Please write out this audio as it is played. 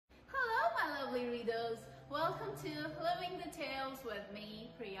readers, welcome to Living the Tales with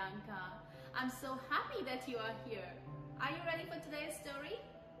me, Priyanka. I'm so happy that you are here. Are you ready for today's story?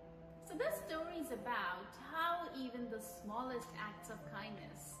 So this story is about how even the smallest acts of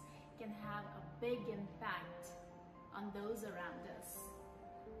kindness can have a big impact on those around us.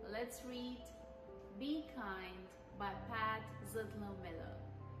 Let's read Be Kind by Zietlow.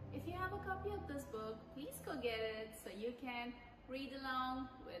 If you have a copy of this book, please go get it so you can read along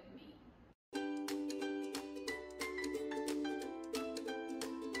with me.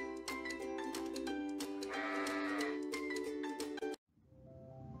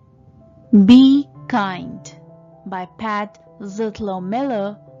 Be Kind by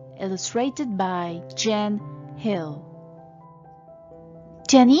Zietlow, illustrated by Jen Hill.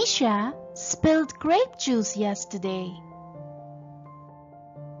 Tanisha spilled grape juice yesterday,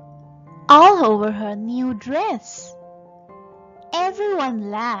 all over her new dress.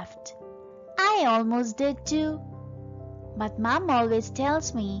 Everyone laughed. I almost did too. But Mom always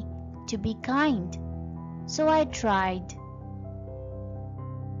tells me to be kind, so I tried.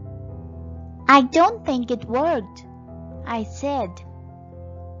 I don't think it worked, I said.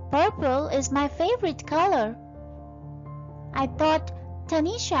 Purple is my favorite color. I thought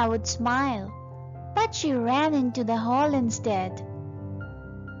Tanisha would smile, but she ran into the hall instead.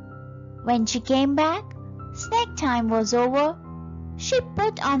 When she came back, snack time was over. She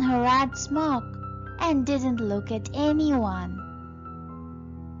put on her rat smock and didn't look at anyone.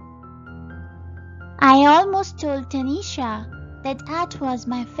 I almost told Tanisha that art was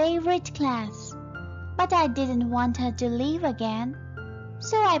my favorite class, but I didn't want her to leave again,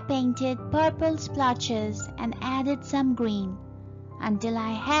 so I painted purple splotches and added some green until I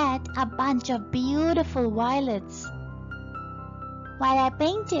had a bunch of beautiful violets. While I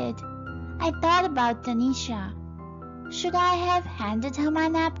painted, I thought about Tanisha. Should I have handed her my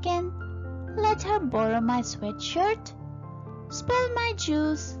napkin? Let her borrow my sweatshirt? Spill my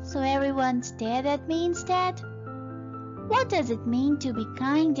juice so everyone stared at me instead? What does it mean to be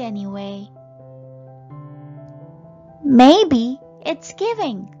kind anyway? Maybe it's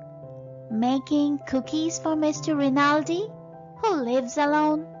giving. Making cookies for Mr. Rinaldi, who lives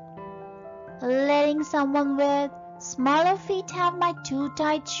alone. Letting someone with smaller feet have my too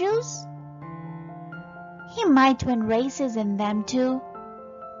tight shoes. He might win races in them too.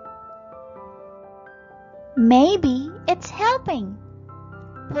 Maybe it's helping.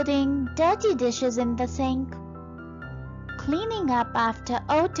 Putting dirty dishes in the sink. Cleaning up after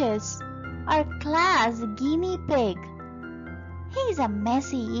Otis, our class guinea pig. He's a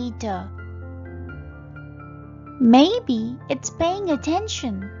messy eater. Maybe it's paying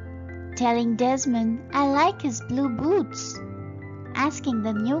attention. Telling Desmond I like his blue boots. Asking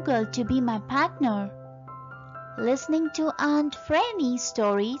the new girl to be my partner. Listening to Aunt Franny's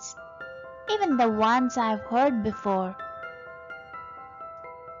stories, even the ones I've heard before.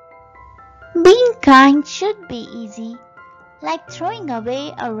 Being kind should be easy, like throwing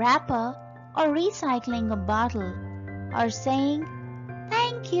away a wrapper or recycling a bottle, or saying,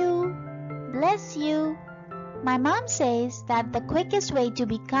 "Thank you, bless you." My mom says that the quickest way to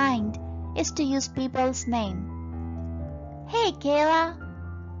be kind is to use people's name. Hey Kayla,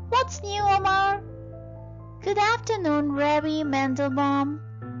 what's new, Omar? Good afternoon, Ravi Mendelbaum.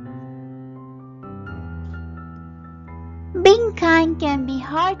 Being kind can be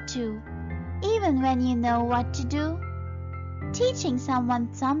hard too, even when you know what to do. Teaching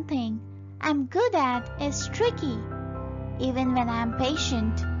someone something I'm good at is tricky, even when I'm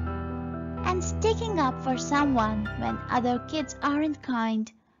patient. And sticking up for someone when other kids aren't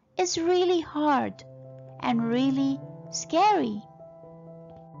kind is really hard and really scary.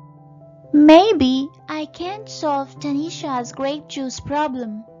 Maybe I can't solve Tanisha's grape juice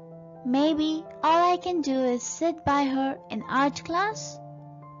problem. Maybe all I can do is sit by her in art class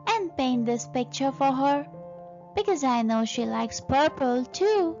and paint this picture for her, because I know she likes purple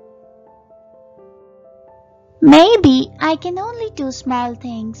too. Maybe I can only do small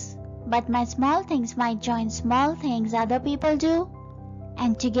things, but my small things might join small things other people do,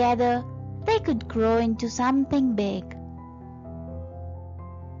 and together they could grow into something big.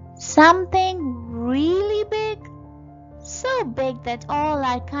 Something really big? So big that all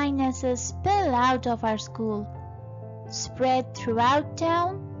our kindnesses spill out of our school, spread throughout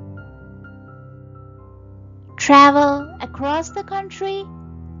town, travel across the country,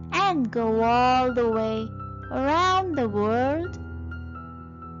 and go all the way around the world.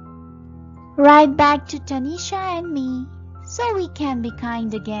 Right back to Tanisha and me, so we can be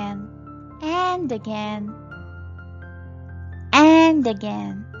kind again, and again, and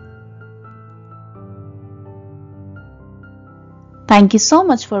again. Thank you so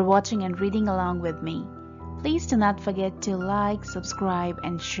much for watching and reading along with me. Please do not forget to like, subscribe,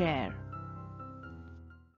 and share.